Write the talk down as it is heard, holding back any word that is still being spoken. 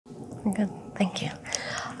Good, thank you.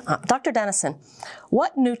 Dr. Dennison,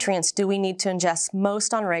 what nutrients do we need to ingest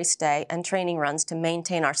most on race day and training runs to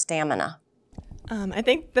maintain our stamina? I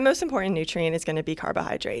think the most important nutrient is going to be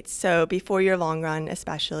carbohydrates. So before your long run,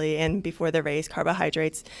 especially, and before the race,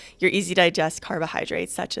 carbohydrates, your easy to digest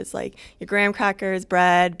carbohydrates, such as like your graham crackers,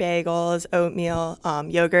 bread, bagels, oatmeal,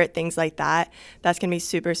 yogurt, things like that. That's going to be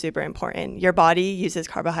super, super important. Your body uses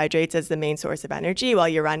carbohydrates as the main source of energy while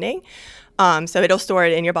you're running. So it'll store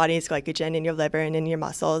it in your body's glycogen, in your liver, and in your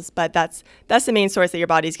muscles. But that's the main source that your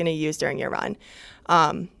body's going to use during your run.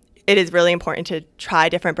 It is really important to try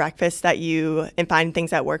different breakfasts and find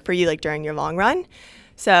things that work for you, like during your long run.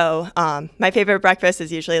 So my favorite breakfast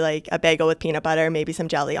is usually like a bagel with peanut butter, maybe some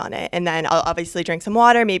jelly on it. And then I'll obviously drink some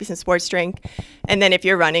water, maybe some sports drink. And then if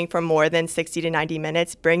you're running for more than 60 to 90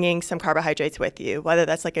 minutes, bringing some carbohydrates with you, whether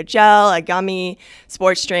that's like a gel, a gummy,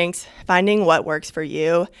 sports drinks, finding what works for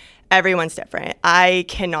you. Everyone's different. I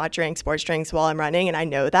cannot drink sports drinks while I'm running, and I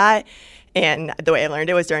know that. And the way I learned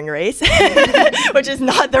it was during a race, which is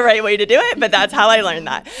not the right way to do it, but that's how I learned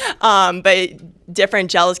that. But different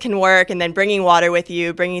gels can work, and then bringing water with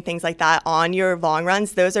you, bringing things like that on your long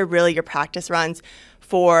runs, those are really your practice runs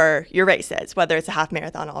for your races, whether it's a half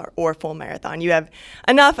marathon or full marathon. You have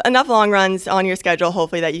enough long runs on your schedule,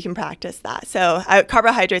 hopefully, that you can practice that. So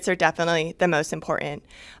carbohydrates are definitely the most important,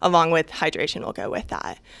 along with hydration will go with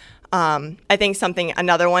that. I think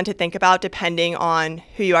another one to think about, depending on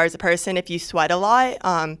who you are as a person, if you sweat a lot,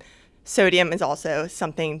 sodium is also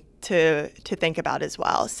something to think about as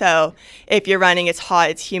well. So if you're running, it's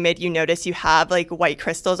hot, it's humid, you notice you have like white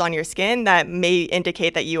crystals on your skin, that may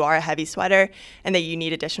indicate that you are a heavy sweater and that you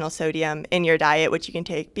need additional sodium in your diet, which you can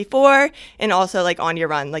take before and also like on your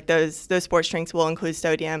run. Like those sports drinks will include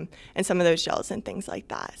sodium and some of those gels and things like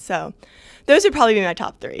that. So those would probably be my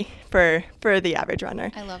top three for the average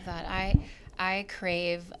runner. I love that. I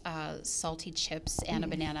crave salty chips and a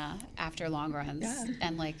banana after long runs,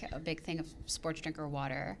 and like a big thing of sports drink or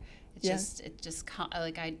water. It's just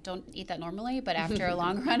like, I don't eat that normally, but after a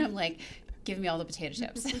long run, I'm like, give me all the potato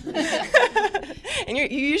chips. And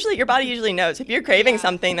your body usually knows if you're craving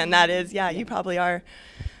something, then that is you probably are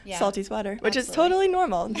salty sweater, which is totally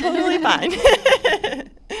normal, totally fine.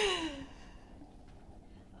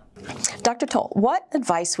 Dr. Toll, what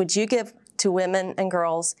advice would you give to women and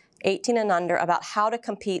girls 18 and under about how to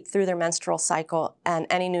compete through their menstrual cycle, and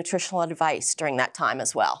any nutritional advice during that time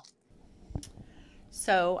as well?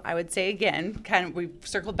 So I would say again, we've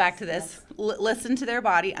circled back to this, listen to their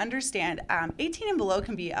body, understand 18 and below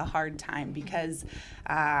can be a hard time because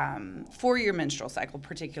for your menstrual cycle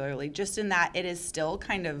particularly, just in that it is still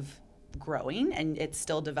kind of growing and it's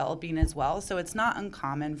still developing as well. So it's not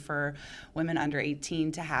uncommon for women under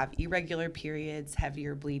 18 to have irregular periods,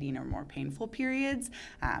 heavier bleeding, or more painful periods.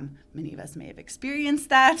 Many of us may have experienced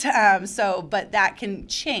that. But that can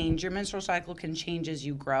change. Your menstrual cycle can change as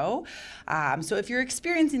you grow. So if you're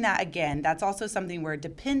experiencing that, again, that's also something where,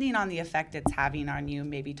 depending on the effect it's having on you,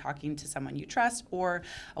 maybe talking to someone you trust or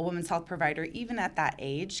a women's health provider, even at that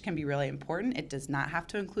age, can be really important. It does not have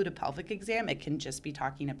to include a pelvic exam. It can just be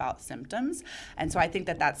talking about symptoms. And so I think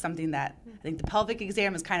that that's something that, I think the pelvic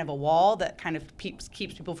exam is kind of a wall that kind of keeps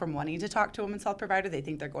people from wanting to talk to a women's health provider. They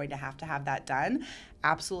think they're going to have that done.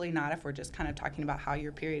 Absolutely not. If we're just kind of talking about how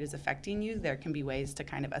your period is affecting you, there can be ways to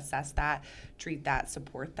kind of assess that, treat that,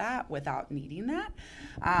 support that without needing that.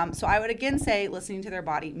 So I would again say, listening to their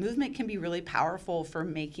body. Movement can be really powerful for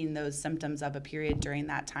making those symptoms of a period during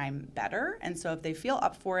that time better. And so if they feel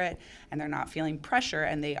up for it and they're not feeling pressure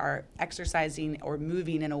and they are exercising or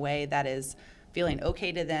moving in a way that is feeling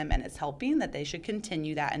okay to them and it's helping, that they should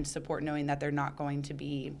continue that and support, knowing that they're not going to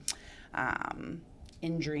be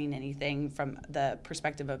injuring anything from the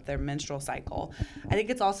perspective of their menstrual cycle. I think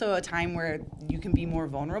it's also a time where you can be more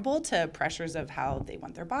vulnerable to pressures of how they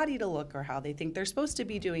want their body to look or how they think they're supposed to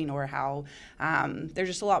be doing, or how there's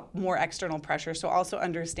just a lot more external pressure. So also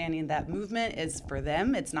understanding that movement is for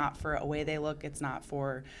them. It's not for a way they look. It's not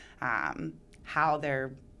for how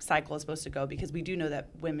their cycle is supposed to go, because we do know that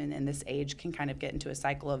women in this age can kind of get into a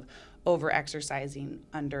cycle of over-exercising,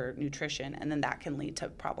 under nutrition, and then that can lead to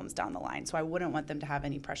problems down the line. So I wouldn't want them to have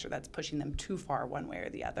any pressure that's pushing them too far one way or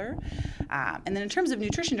the other. And then in terms of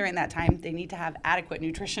nutrition during that time, they need to have adequate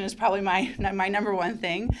nutrition is probably my number one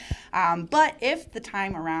thing. But if the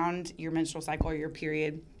time around your menstrual cycle or your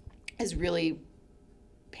period is really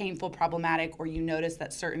painful, problematic, or you notice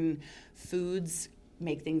that certain foods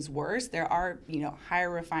make things worse, there are, higher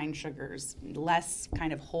refined sugars, less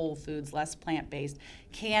kind of whole foods, less plant-based,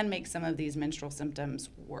 can make some of these menstrual symptoms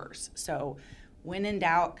worse. So when in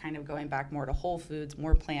doubt, kind of going back more to whole foods,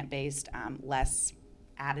 more plant-based, less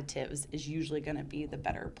additives is usually going to be the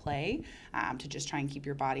better play, to just try and keep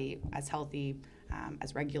your body as healthy,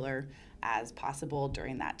 as regular as possible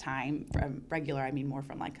during that time. From regular, I mean more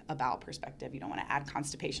from like a bowel perspective. You don't want to add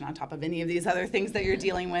constipation on top of any of these other things that you're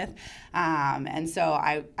dealing with. And so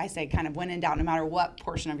I say kind of when in doubt, no matter what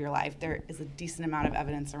portion of your life, there is a decent amount of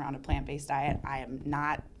evidence around a plant-based diet. I am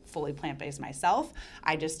not fully plant-based myself.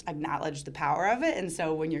 I just acknowledge the power of it. And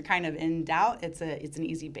so when you're kind of in doubt, it's an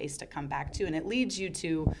easy base to come back to. And it leads you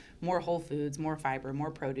to more whole foods, more fiber,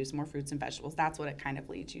 more produce, more fruits and vegetables. That's what it kind of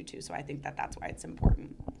leads you to. So I think that that's why it's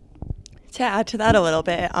important. To add to that a little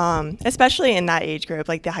bit, especially in that age group,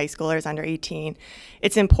 like the high schoolers under 18,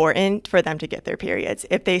 it's important for them to get their periods.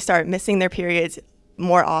 If they start missing their periods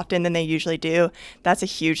more often than they usually do, that's a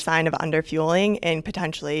huge sign of underfueling and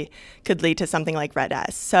potentially could lead to something like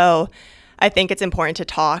Rett-S. So I think it's important to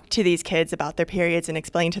talk to these kids about their periods and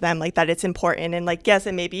explain to them like that it's important. And like, yes,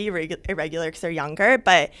 it may be irregular because they're younger,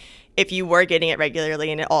 but if you were getting it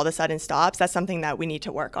regularly and it all of a sudden stops, that's something that we need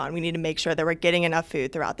to work on. We need to make sure that we're getting enough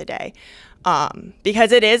food throughout the day.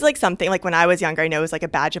 Because it is like something, like when I was younger, I know it was like a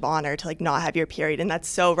badge of honor to like not have your period, and that's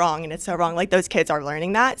so wrong, and it's so wrong. Like those kids are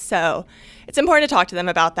learning that. So it's important to talk to them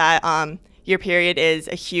about that. Your period is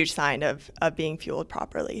a huge sign of being fueled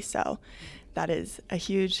properly. So that is a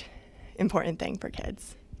huge important thing for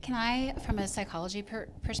kids. Can I, from a psychology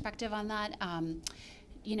perspective on that,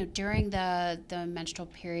 during the menstrual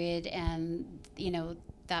period and,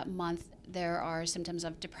 that month, there are symptoms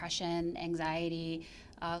of depression, anxiety,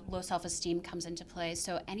 low self-esteem comes into play.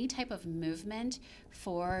 So any type of movement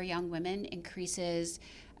for young women increases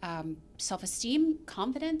self-esteem,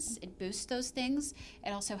 confidence. It boosts those things.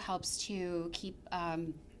 It also helps to keep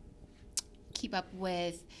up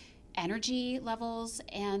with energy levels.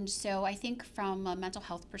 And so I think from a mental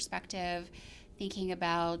health perspective, thinking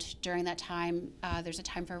about during that time, there's a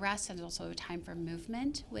time for rest and also a time for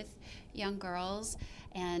movement with young girls.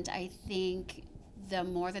 And I think the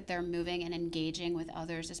more that they're moving and engaging with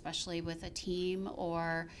others, especially with a team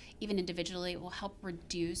or even individually, it will help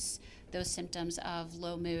reduce those symptoms of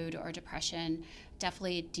low mood or depression,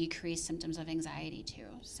 definitely decrease symptoms of anxiety too.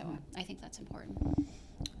 So I think that's important.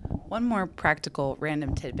 One more practical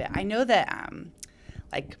random tidbit. I know that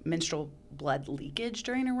like menstrual blood leakage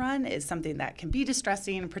during a run is something that can be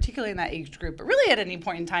distressing, particularly in that age group, but really at any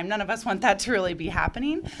point in time, none of us want that to really be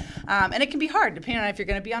happening. And it can be hard, depending on if you're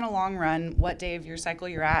going to be on a long run, what day of your cycle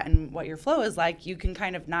you're at, and what your flow is like. You can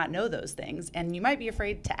kind of not know those things, and you might be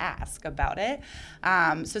afraid to ask about it.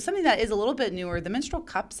 So something that is a little bit newer, the menstrual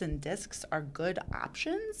cups and discs are good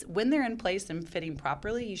options. When they're in place and fitting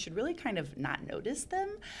properly, you should really kind of not notice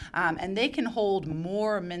them. And they can hold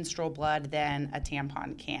more menstrual blood than a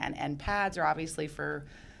tampon can. And pads are obviously, for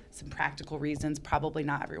some practical reasons, probably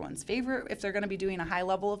not everyone's favorite if they're going to be doing a high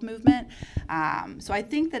level of movement. So I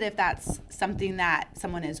think that if that's something that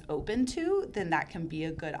someone is open to, then that can be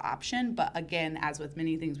a good option. But again, as with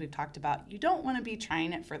many things we've talked about, you don't want to be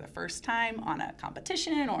trying it for the first time on a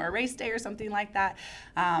competition or a race day or something like that.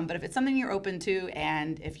 But if it's something you're open to,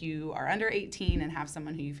 and if you are under 18 and have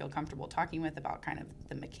someone who you feel comfortable talking with about kind of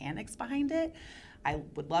the mechanics behind it, I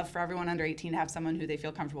would love for everyone under 18 to have someone who they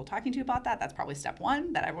feel comfortable talking to about that. That's probably step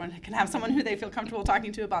one, that everyone can have someone who they feel comfortable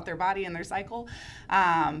talking to about their body and their cycle.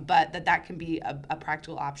 But that can be a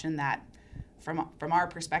practical option that, from our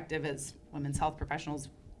perspective as women's health professionals,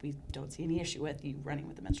 we don't see any issue with you running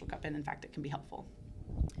with a menstrual cup in. In fact, it can be helpful.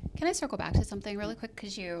 Can I circle back to something really quick?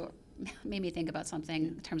 Because you made me think about something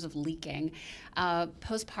in terms of leaking.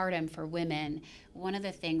 Postpartum for women, one of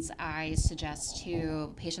the things I suggest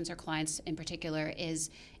to patients or clients in particular is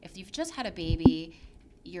if you've just had a baby,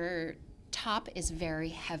 your top is very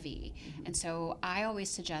heavy. And so I always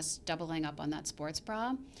suggest doubling up on that sports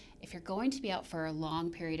bra. If you're going to be out for a long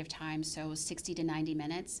period of time, so 60 to 90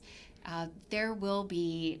 minutes, there will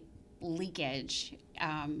be leakage.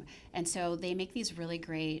 And so they make these really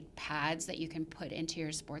great pads that you can put into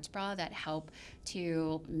your sports bra that help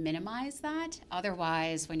to minimize that.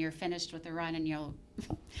 Otherwise, when you're finished with the run and you'll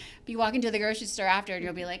be walking to the grocery store after and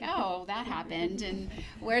you'll be like, oh, that happened, and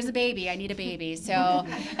where's the baby? I need a baby. So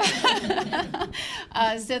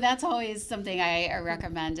so that's always something I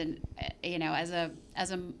recommend. And as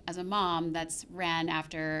a mom that's ran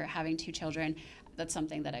after having 2 children, that's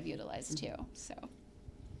something that I've utilized too. So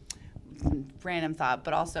random thought,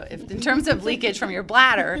 but also if in terms of leakage from your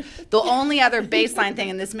bladder, the only other baseline thing,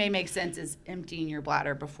 and this may make sense, is emptying your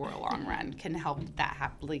bladder before a long run can help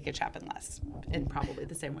that leakage happen less in probably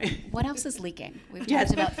the same way. What else is leaking? We've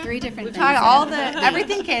talked about 3 different We've things. talked all the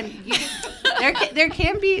everything there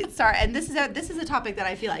can be, sorry, and this is a topic that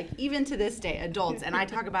I feel like even to this day, adults, and I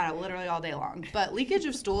talk about it literally all day long, but leakage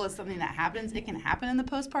of stool is something that happens. It can happen in the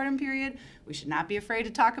postpartum period. We should not be afraid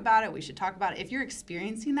to talk about it. We should talk about it. If you're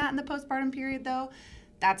experiencing that in the postpartum period, though,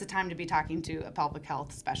 that's a time to be talking to a pelvic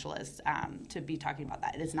health specialist, to be talking about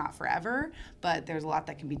that. It is not forever, but there's a lot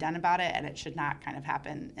that can be done about it, and it should not kind of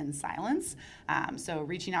happen in silence. So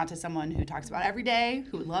reaching out to someone who talks about it every day,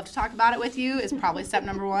 who would love to talk about it with you, is probably step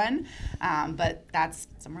number 1, but that's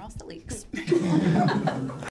somewhere else that leaks.